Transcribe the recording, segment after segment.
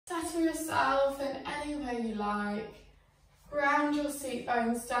Settle yourself in any way you like. Ground your seat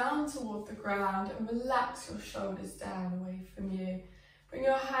bones down toward the ground and relax your shoulders down away from you. Bring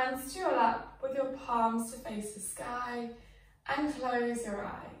your hands to your lap with your palms to face the sky and close your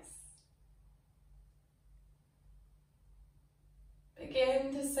eyes.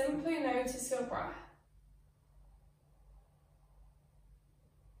 Begin to simply notice your breath.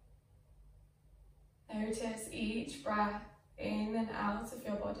 Notice each breath in and out of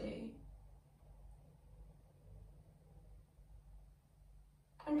your body.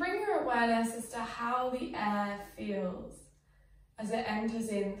 And bring your awareness as to how the air feels as it enters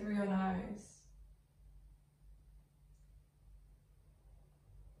in through your nose.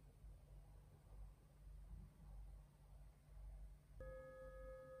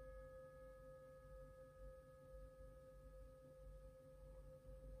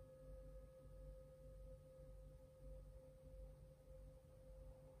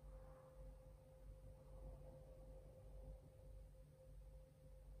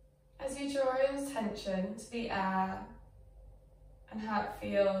 As you draw your attention to the air and how it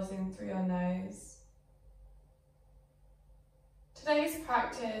feels in through your nose, today's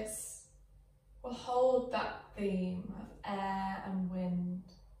practice will hold that theme of air and wind.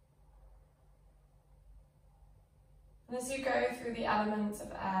 And as you go through the elements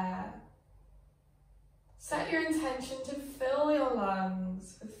of air, set your intention to fill your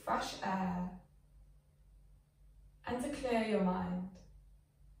lungs with fresh air and to clear your mind.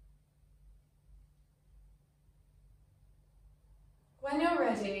 When you're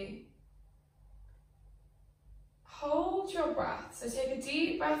ready, hold your breath. So take a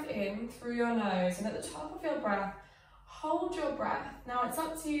deep breath in through your nose, and at the top of your breath, hold your breath. Now it's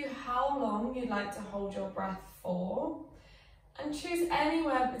up to you how long you'd like to hold your breath for, and choose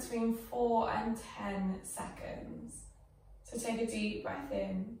anywhere between 4 and 10 seconds. So take a deep breath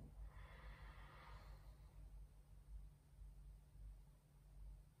in.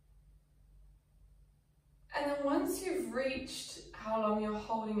 And then once you've reached how long you're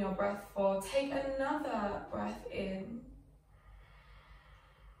holding your breath for, take another breath in.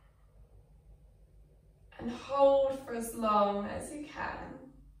 And hold for as long as you can.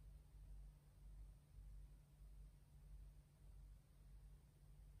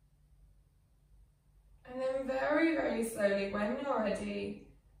 And then very, very slowly, when you're ready,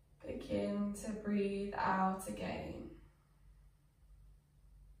 begin to breathe out again.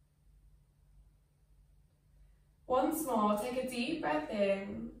 Once more, take a deep breath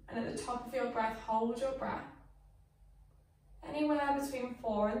in, and at the top of your breath, hold your breath. Anywhere between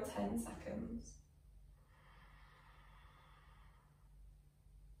 4 and 10 seconds.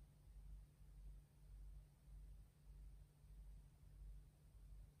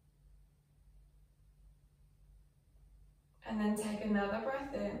 And then take another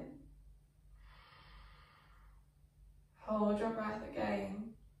breath in. Hold your breath again.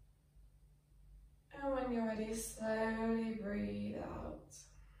 And when you're ready, slowly breathe out.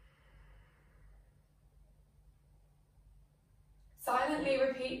 Silently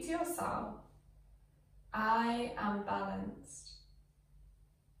repeat to yourself, I am balanced.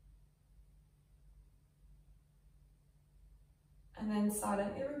 And then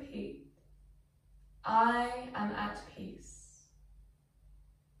silently repeat, I am at peace.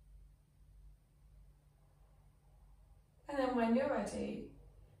 And then when you're ready,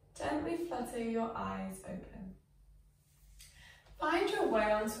 gently flutter your eyes open. Find your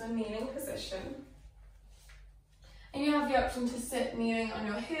way onto a kneeling position. And you have the option to sit kneeling on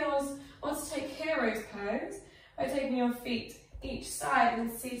your heels or to take hero's pose by taking your feet each side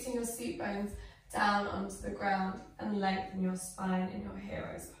and seating your seat bones down onto the ground and lengthen your spine in your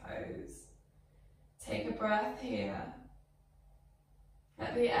hero's pose. Take a breath here.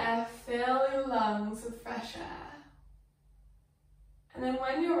 Let the air fill your lungs with fresh air. And then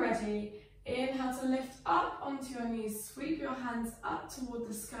when you're ready, inhale to lift up onto your knees, sweep your hands up toward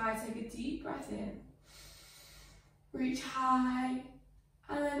the sky, take a deep breath in. Reach high,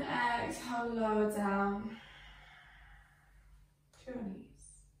 and then exhale, lower down to your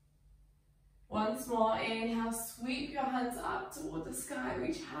knees. Once more, inhale, sweep your hands up toward the sky,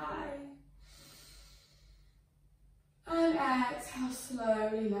 reach high. And exhale,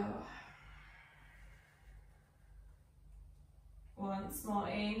 slowly lower. Once more,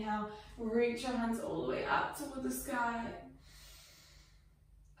 inhale, reach your hands all the way up toward the sky.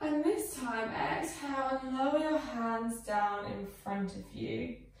 And this time, exhale and lower your hands down in front of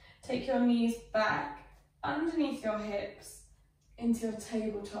you. Take your knees back underneath your hips into your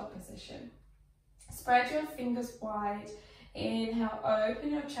tabletop position. Spread your fingers wide. Inhale,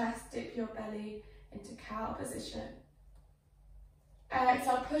 open your chest, dip your belly into cow position.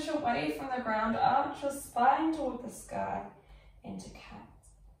 Exhale, push away from the ground, arch your spine toward the sky into cat.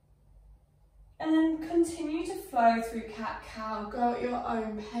 And then continue to flow through cat-cow, go at your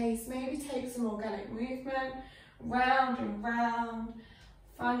own pace, maybe take some organic movement, round and round,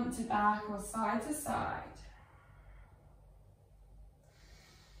 front to back or side to side.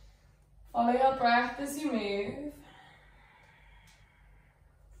 Follow your breath as you move.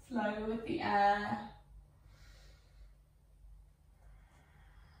 Flow with the air.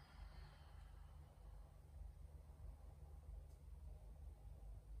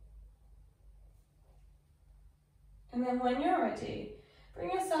 And then when you're ready, bring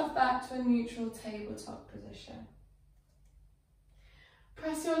yourself back to a neutral tabletop position.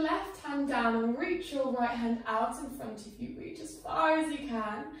 Press your left hand down and reach your right hand out in front of you. Reach as far as you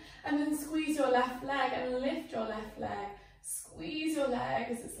can, and then squeeze your left leg and lift your left leg. Squeeze your leg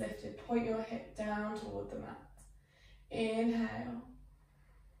as it's lifted. Point your hip down toward the mat. Inhale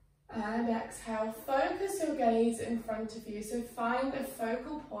and exhale. Focus your gaze in front of you. So find a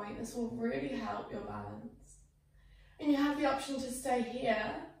focal point. This will really help your balance. And you have the option to stay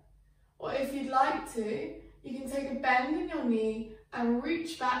here, or if you'd like to, you can take a bend in your knee and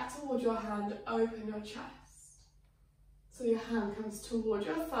reach back toward your hand, open your chest. So your hand comes toward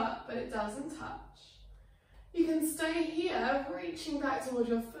your foot, but it doesn't touch. You can stay here, reaching back toward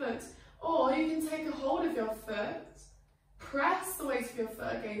your foot, or you can take a hold of your foot, press the weight of your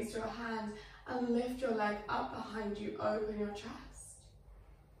foot against your hand, and lift your leg up behind you, open your chest.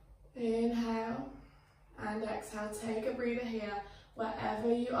 Inhale. And exhale, take a breather here,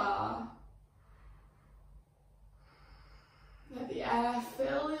 wherever you are. Let the air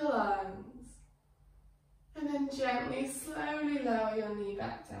fill your lungs. And then gently, slowly lower your knee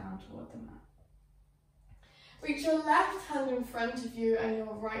back down toward the mat. Reach your left hand in front of you and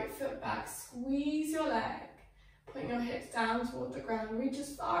your right foot back. Squeeze your leg. Point your hips down toward the ground. Reach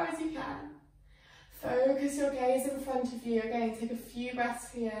as far as you can. Focus your gaze in front of you. Again, take a few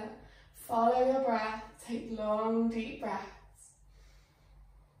breaths here. Follow your breath. Take long, deep breaths.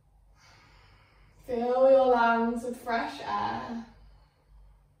 Fill your lungs with fresh air.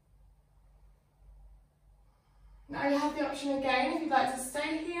 Now you have the option again, if you'd like to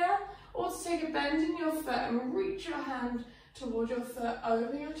stay here, or to take a bend in your foot and reach your hand toward your foot,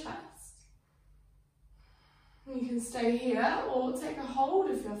 open your chest. You can stay here, or take a hold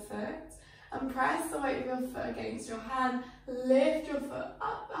of your foot and press the weight of your foot against your hand. Lift your foot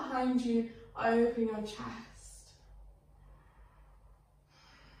up behind you, open your chest.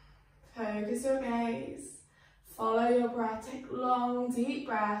 Focus your gaze. Follow your breath. Take long, deep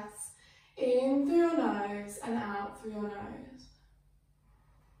breaths in through your nose and out through your nose.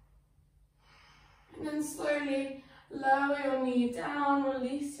 And then slowly lower your knee down,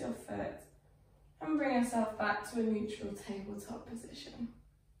 release your foot, and bring yourself back to a neutral tabletop position.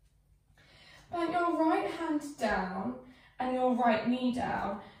 Plant your right hand down and your right knee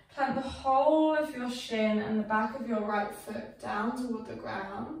down. Plant the whole of your shin and the back of your right foot down toward the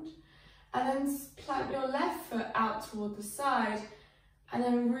ground. And then plant your left foot out toward the side. And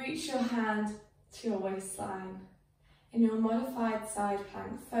then reach your hand to your waistline. In your modified side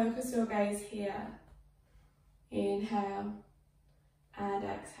plank, focus your gaze here. Inhale and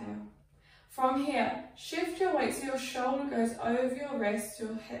exhale. From here, shift your weight so your shoulder goes over your wrist,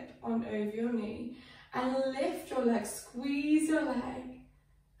 your hip on over your knee, and lift your leg, squeeze your leg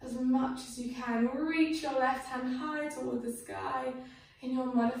as much as you can. Reach your left hand high toward the sky in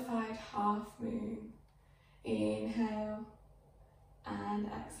your modified half moon. Inhale and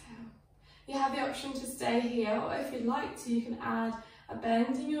exhale. You have the option to stay here, or if you'd like to, you can add a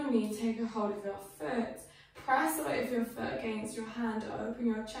bend in your knee, take a hold of your foot, press the weight of your foot against your hand, open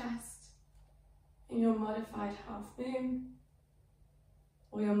your chest in your modified half moon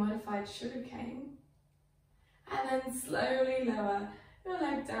or your modified sugar cane. And then slowly lower your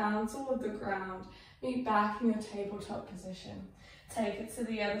leg down toward the ground. Meet back in your tabletop position. Take it to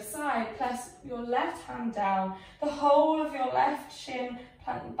the other side. Press your left hand down, the whole of your left shin,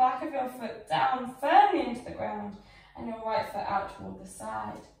 plant the back of your foot down firmly into the ground and your right foot out toward the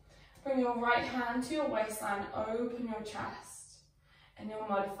side. Bring your right hand to your waistline, open your chest in your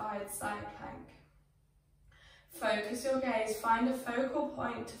modified side plank. Focus your gaze, find a focal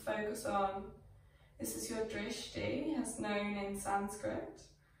point to focus on. This is your drishti, as known in Sanskrit.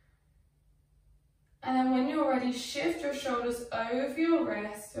 And then when you're ready, shift your shoulders over your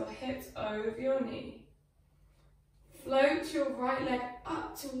wrist, your hips over your knee. Float your right leg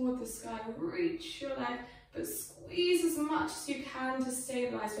up toward the sky, reach your leg, but squeeze as much as you can to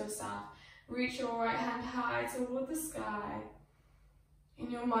stabilize yourself. Reach your right hand high toward the sky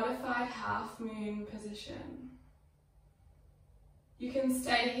in your modified half moon position. You can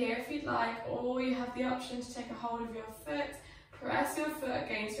stay here if you'd like, or you have the option to take a hold of your foot, press your foot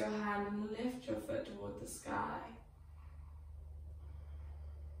against your hand and lift your foot toward the sky.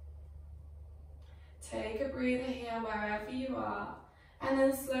 Take a breather here wherever you are, and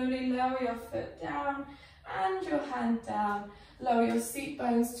then slowly lower your foot down and your hand down. Lower your seat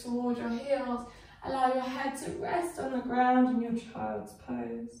bones toward your heels. Allow your head to rest on the ground in your child's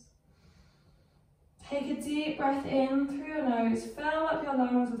pose. Take a deep breath in through your nose, fill up your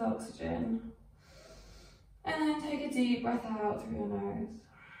lungs with oxygen. And then take a deep breath out through your nose.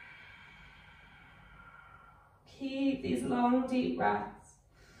 Keep these long, deep breaths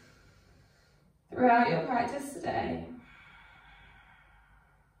throughout your practice today.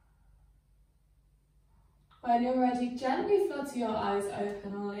 When you're ready, gently flutter your eyes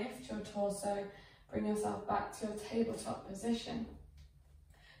open and lift your torso. Bring yourself back to your tabletop position.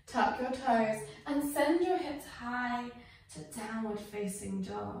 Tuck your toes and send your hips high to downward facing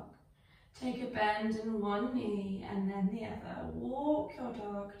dog. Take a bend in one knee and then the other. Walk your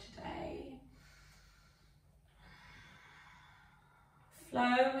dog today.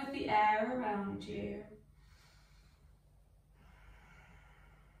 Flow with the air around you.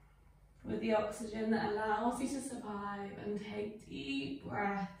 With the oxygen that allows you to survive, and take deep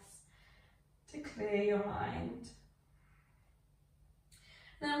breaths to clear your mind.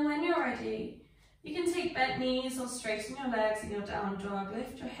 Then when you're ready, you can take bent knees or straighten your legs in your down dog.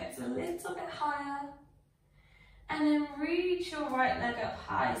 Lift your hips a little bit higher. And then reach your right leg up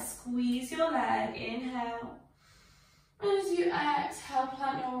high. Squeeze your leg. Inhale. And as you exhale,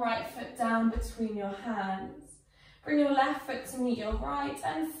 plant your right foot down between your hands. Bring your left foot to meet your right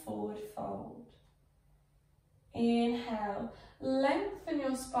and forward fold. Inhale. Lengthen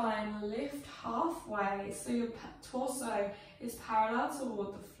your spine, lift halfway so your torso is parallel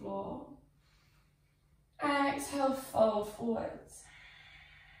toward the floor. Exhale, fold forwards.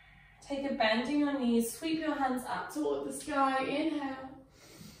 Take a bend in your knees, sweep your hands up toward the sky. Inhale.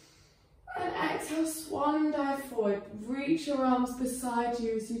 And exhale, swan dive forward. Reach your arms beside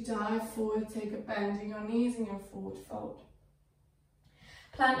you as you dive forward. Take a bend in your knees in your forward fold.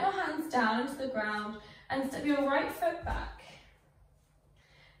 Plant your hands down into the ground and step your right foot back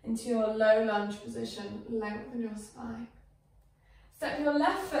into your low lunge position. Lengthen your spine. Step your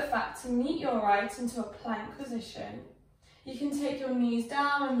left foot back to meet your right into a plank position. You can take your knees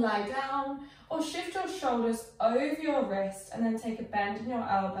down and lie down, or shift your shoulders over your wrist and then take a bend in your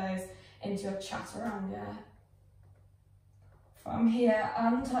elbows into your chaturanga. From here,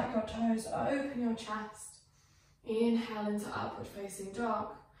 untuck your toes, open your chest. Inhale into upward facing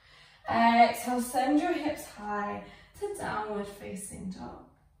dog. Exhale, send your hips high to downward facing dog.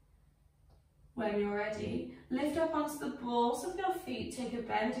 When you're ready, lift up onto the balls of your feet, take a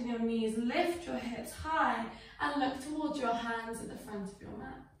bend in your knees, lift your hips high and look towards your hands at the front of your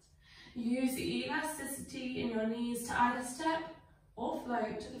mat. Use the elasticity in your knees to either step or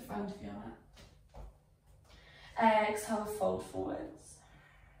float to the front of your mat. Exhale, fold forwards.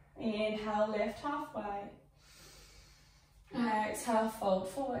 Inhale, lift halfway. Exhale, fold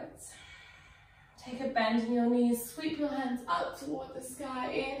forwards. Take a bend in your knees, sweep your hands up toward the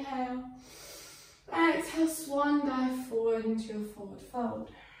sky. Inhale. Exhale, swan dive forward into your forward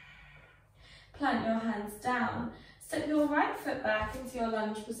fold. Plant your hands down. Step your right foot back into your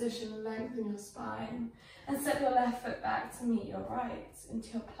lunge position, lengthen your spine. And step your left foot back to meet your right into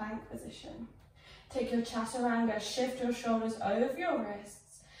your plank position. Take your chaturanga, shift your shoulders over your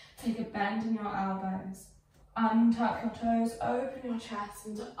wrists. Take a bend in your elbows. Untuck your toes, open your chest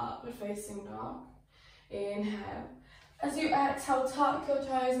into upward facing dog. Inhale. As you exhale, tuck your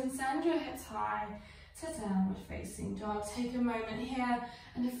toes and send your hips high to downward facing dog. Take a moment here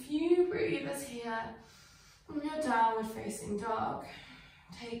and a few breathers here on your downward facing dog.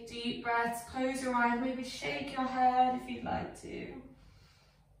 Take deep breaths, close your eyes, maybe shake your head if you'd like to.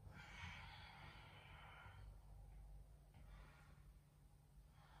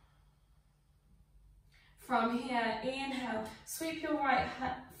 From here, inhale, sweep your right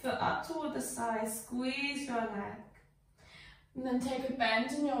foot up toward the side, squeeze your leg. And then take a bend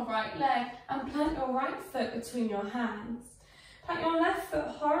in your right leg and plant your right foot between your hands. Plant your left foot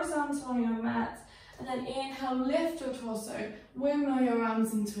horizontal on your mat, and then inhale, lift your torso, windmill your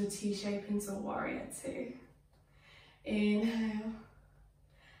arms into a T shape into warrior two. Inhale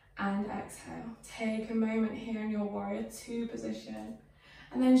and exhale. Take a moment here in your warrior two position,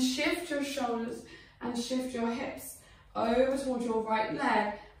 and then shift your shoulders and shift your hips over towards your right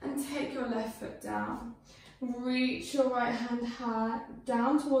leg and take your left foot down. Reach your right hand high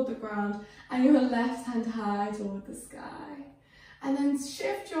down toward the ground and your left hand high toward the sky. And then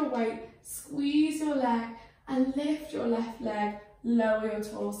shift your weight, squeeze your leg and lift your left leg lower your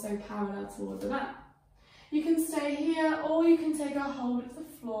torso parallel toward the mat. You can stay here, or you can take a hold of the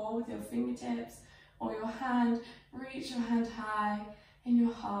floor with your fingertips or your hand. Reach your hand high in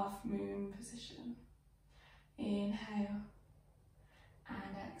your half moon position. Inhale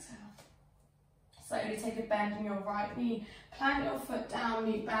and exhale. Slowly take a bend in your right knee. Plant your foot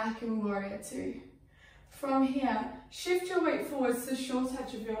down, meet back in warrior two. From here, shift your weight forwards to the short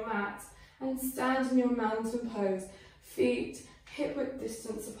edge of your mat and stand in your mountain pose. Feet hip width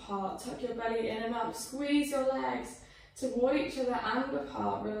distance apart. Tuck your belly in and up. Squeeze your legs toward each other and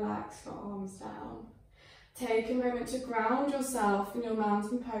apart. Relax your arms down. Take a moment to ground yourself in your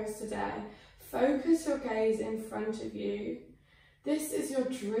mountain pose today. Focus your gaze in front of you. This is your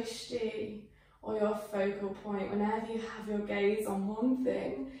drishti, or your focal point. Whenever you have your gaze on one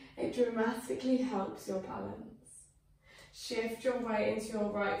thing, it dramatically helps your balance. Shift your weight into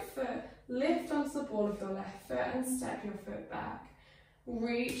your right foot. Lift onto the ball of your left foot and step your foot back.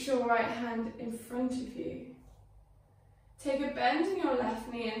 Reach your right hand in front of you. Take a bend in your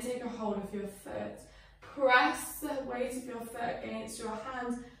left knee and take a hold of your foot. Press the weight of your foot against your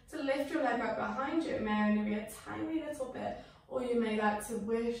hands to lift your leg up behind you. It may only be a tiny little bit, or you may like to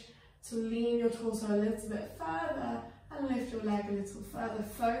wish to lean your torso a little bit further and lift your leg a little further.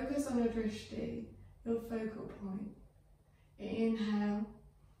 Focus on your drishti, your focal point. Inhale,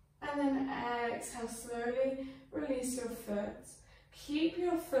 and then exhale. Slowly release your foot. Keep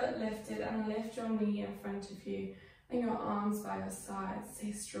your foot lifted and lift your knee in front of you and your arms by your sides.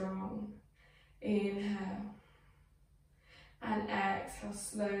 Stay strong. Inhale and exhale.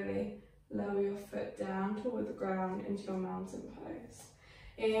 Slowly lower your foot down toward the ground into your mountain pose.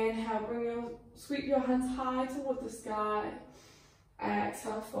 Inhale, sweep your hands high toward the sky.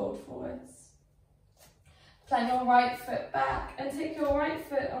 Exhale, fold forwards. Plant your right foot back and take your right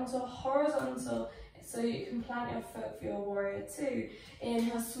foot onto a horizontal so you can plant your foot for your warrior two.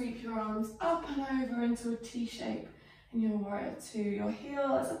 Inhale, sweep your arms up and over into a T shape in your warrior two. Your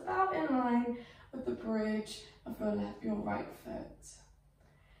heel is about in line with the bridge of your right foot.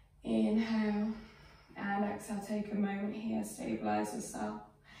 Inhale and exhale. Take a moment here, stabilize yourself,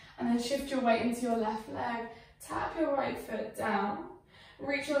 and then shift your weight into your left leg. Tap your right foot down.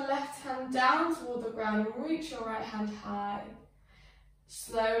 Reach your left hand down toward the ground and reach your right hand high.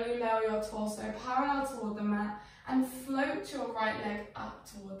 Slowly lower your torso parallel toward the mat and float your right leg up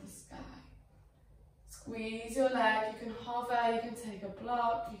toward the sky. Squeeze your leg, you can hover, you can take a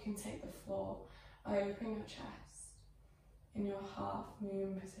block, you can take the floor. Open your chest in your half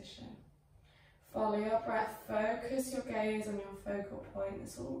moon position. Follow your breath, focus your gaze on your focal point.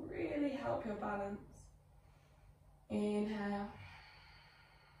 This will really help your balance. Inhale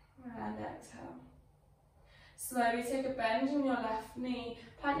and exhale. Slowly take a bend in your left knee.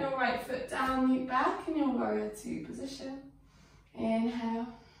 Plant your right foot down, meet back in your warrior two position. Inhale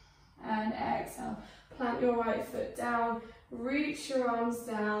and exhale. Plant your right foot down. Reach your arms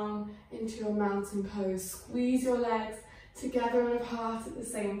down into your mountain pose. Squeeze your legs together and apart at the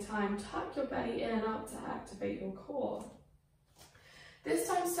same time. Tuck your belly in and up to activate your core. This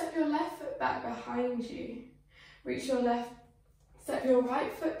time, step your left foot back behind you. Step your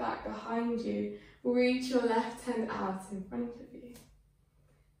right foot back behind you. Reach your left hand out in front of you.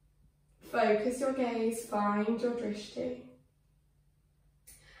 Focus your gaze, find your drishti.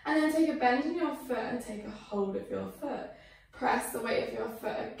 And then take a bend in your foot and take a hold of your foot. Press the weight of your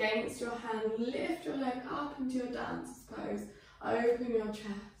foot against your hand. Lift your leg up into your dancer's pose. Open your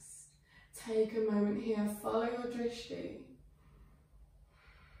chest. Take a moment here. Follow your drishti.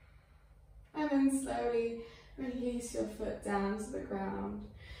 And then slowly release your foot down to the ground.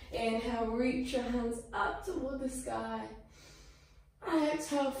 Inhale, reach your hands up toward the sky. And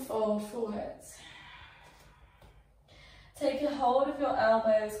exhale, fold forwards. Take a hold of your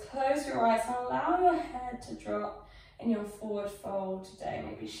elbows, close your eyes and allow your head to drop in your forward fold today.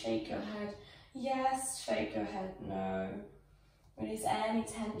 Maybe shake your head yes, shake your head no. Release any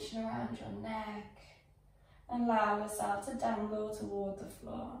tension around your neck and allow yourself to dangle toward the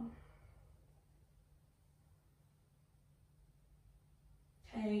floor.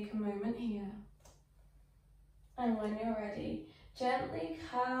 Take a moment here, and when you're ready, gently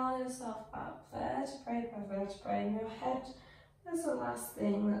curl yourself up, vertebrae by vertebrae, and your head is the last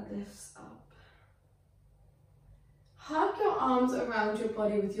thing that lifts up. Hug your arms around your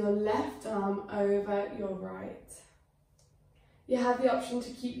body with your left arm over your right. You have the option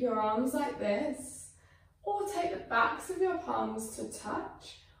to keep your arms like this, or take the backs of your palms to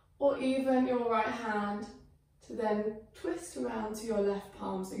touch, or even your right hand to then twist around to your left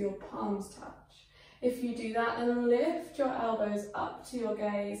palm so your palms touch. If you do that, then lift your elbows up to your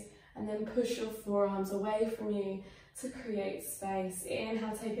gaze and then push your forearms away from you to create space.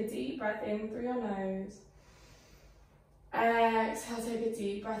 Inhale, take a deep breath in through your nose. Exhale, take a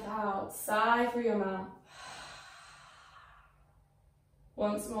deep breath out, sigh through your mouth.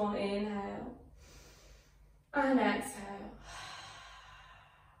 Once more, inhale and exhale.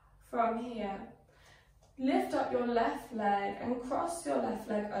 From here, lift up your left leg and cross your left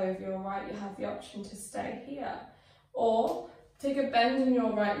leg over your right. You have the option to stay here, or take a bend in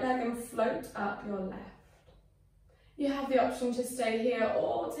your right leg and float up your left. You have the option to stay here,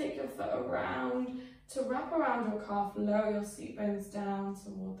 or take your foot around to wrap around your calf, lower your seat bones down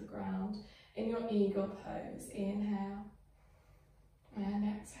toward the ground in your eagle pose. Inhale and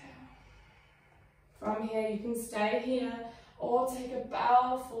exhale. From here, you can stay here or take a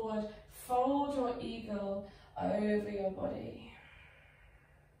bow forward, fold your eagle over your body.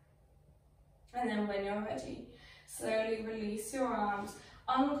 And then when you're ready, slowly release your arms,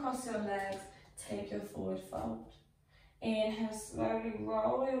 uncross your legs, take your forward fold. Inhale, slowly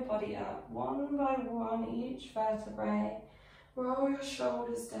roll your body up, one by one, each vertebrae. Roll your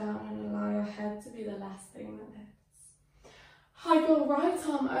shoulders down and allow your head to be the last thing that lifts. Hug your right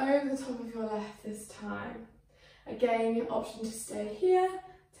arm over the top of your left this time. Again, your option to stay here,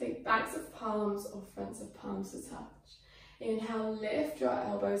 take backs of palms or fronts of palms to touch. Inhale, lift your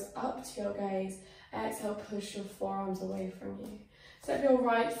elbows up to your gaze. Exhale, push your forearms away from you. Step your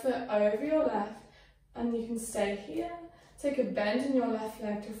right foot over your left, and you can stay here. Take a bend in your left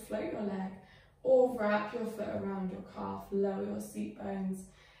leg to float your leg, or wrap your foot around your calf, lower your seat bones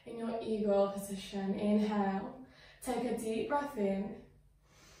in your eagle position. Inhale, take a deep breath in.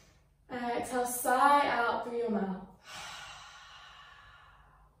 Exhale, sigh out through your mouth.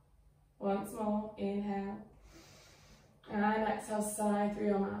 Once more, inhale. And exhale, sigh through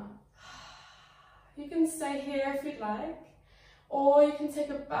your mouth. You can stay here if you'd like, or you can take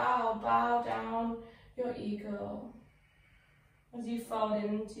a bow down your eagle as you fold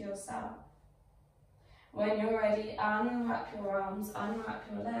into yourself. When you're ready, unwrap your arms, unwrap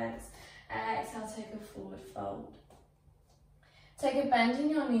your legs. Exhale, take a forward fold. Take a bend in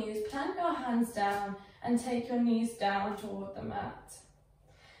your knees, plant your hands down and take your knees down toward the mat.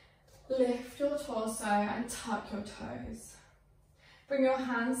 Lift your torso and tuck your toes. Bring your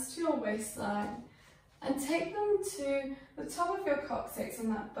hands to your waistline and take them to the top of your coccyx and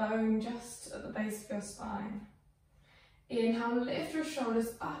that bone just at the base of your spine. Inhale, lift your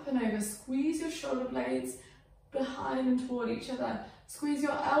shoulders up and over, squeeze your shoulder blades behind and toward each other. Squeeze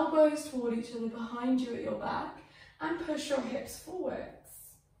your elbows toward each other behind you at your back and push your hips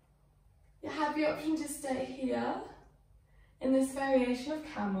forwards. You have the option to stay here in this variation of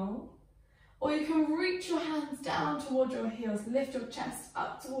camel, or you can reach your hands down toward your heels, lift your chest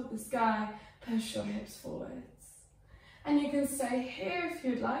up toward the sky, push your hips forwards. And you can stay here if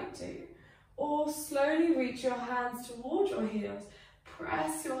you'd like to, or slowly reach your hands toward your heels,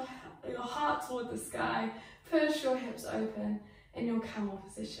 press your heart toward the sky, push your hips open in your camel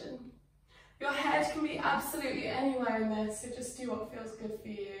position. Your head can be absolutely anywhere in this, so just do what feels good for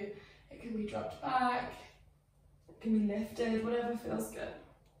you. It can be dropped back, it can be lifted, whatever feels good.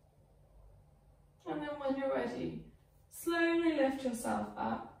 And then when you're ready, slowly lift yourself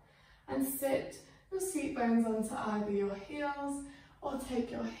up and sit your seat bones onto either your heels or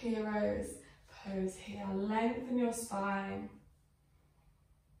take your hero's pose here. Lengthen your spine.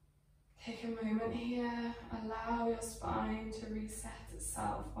 Take a moment here, allow your spine to reset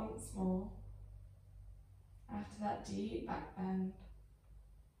itself once more after that deep back bend.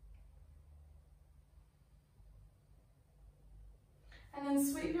 And then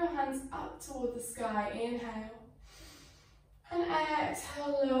sweep your hands up toward the sky, inhale. And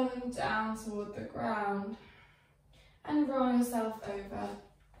exhale, lower them down toward the ground. And roll yourself over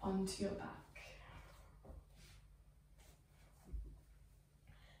onto your back.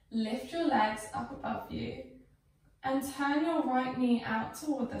 Lift your legs up above you and turn your right knee out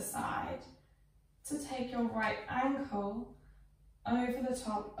toward the side to take your right ankle over the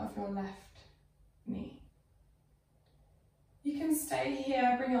top of your left knee. You can stay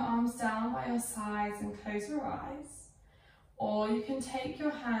here, bring your arms down by your sides and close your eyes, or you can take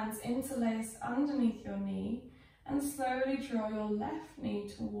your hands interlaced underneath your knee and slowly draw your left knee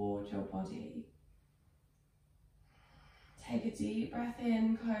toward your body. Take a deep breath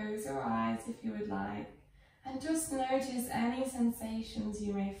in, close your eyes if you would like, and just notice any sensations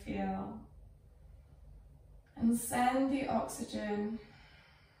you may feel. And send the oxygen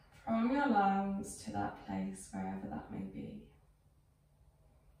from your lungs to that place, wherever that may be.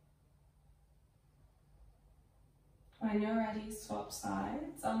 When you're ready, swap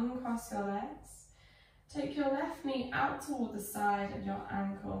sides, uncross your legs. Take your left knee out toward the side and your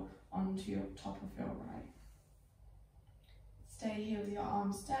ankle onto your top of your right. Stay here with your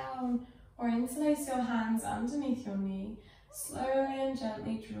arms down, or interlace your hands underneath your knee. Slowly and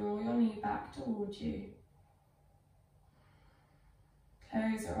gently draw your knee back towards you.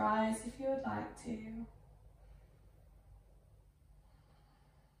 Close your eyes if you would like to.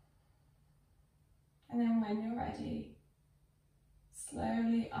 And then when you're ready,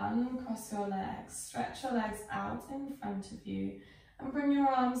 slowly uncross your legs, stretch your legs out in front of you, and bring your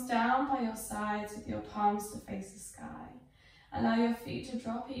arms down by your sides with your palms to face the sky. Allow your feet to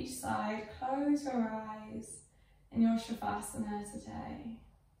drop each side, close your eyes in your Shavasana today.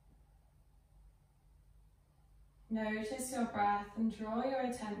 Notice your breath and draw your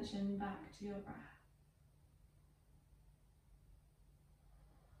attention back to your breath.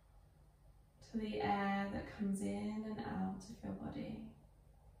 To the air that comes in and out of your body.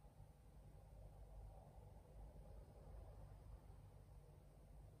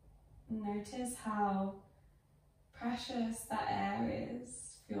 Notice how precious that air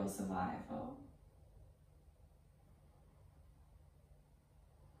is for your survival.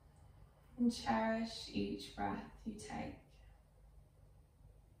 And cherish each breath you take.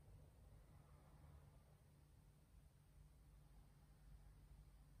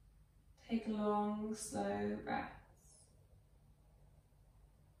 Take long, slow breaths.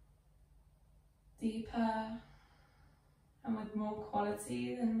 Deeper and with more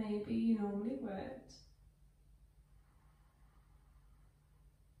quality than maybe you normally would.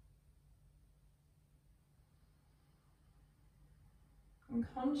 And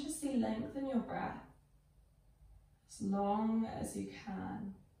consciously lengthen your breath as long as you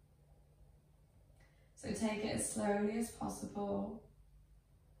can. So take it as slowly as possible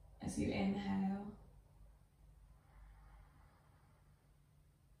as you inhale.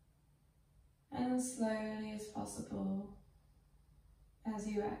 And as slowly as possible as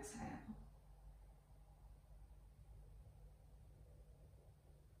you exhale.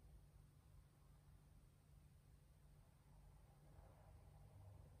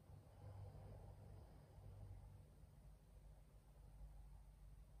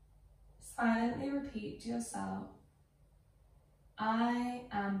 Silently repeat to yourself, I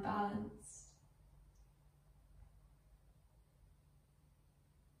am balanced.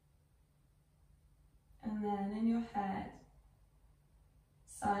 And then in your head,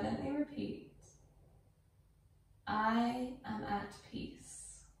 silently repeat, I am at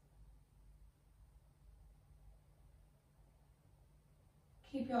peace.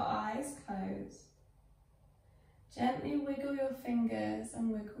 Keep your eyes closed. Gently wiggle your fingers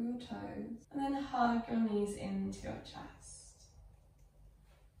and wiggle your toes, and then hug your knees into your chest.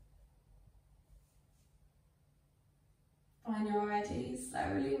 When you're ready,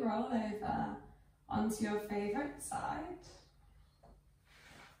 slowly roll over onto your favourite side.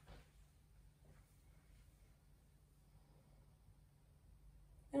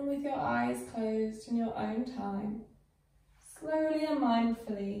 And with your eyes closed in your own time, slowly and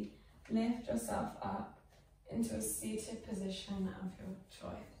mindfully lift yourself up into a seated position of your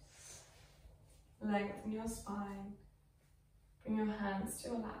choice. Lengthen your spine, bring your hands to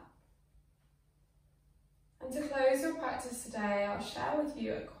your lap. And to close your practice today, I'll share with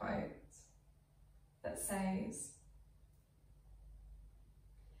you a quote that says,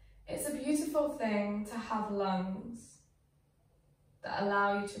 it's a beautiful thing to have lungs that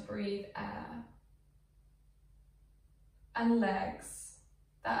allow you to breathe air, and legs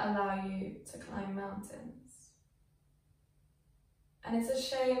that allow you to climb mountains. And it's a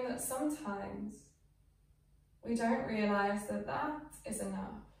shame that sometimes we don't realise that that is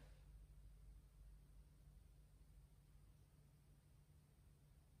enough.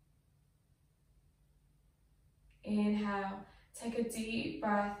 Inhale, take a deep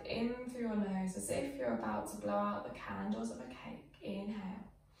breath in through your nose as if you're about to blow out the candles of a cake. Inhale.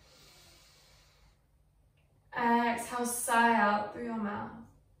 Exhale, sigh out through your mouth.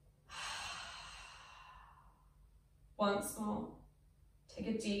 Once more. Take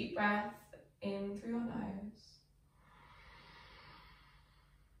a deep breath in through your nose.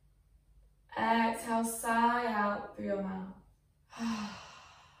 Exhale, sigh out through your mouth.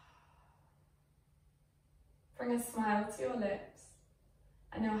 Bring a smile to your lips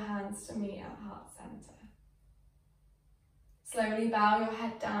and your hands to meet at heart center. Slowly bow your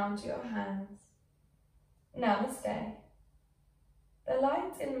head down to your hands. Namaste. The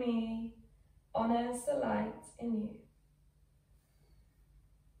light in me honors the light in you.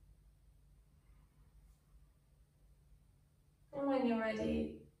 And when you're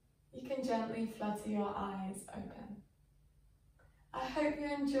ready, you can gently flutter your eyes open. I hope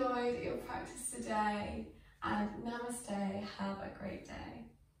you enjoyed your practice today, and namaste, have a great day.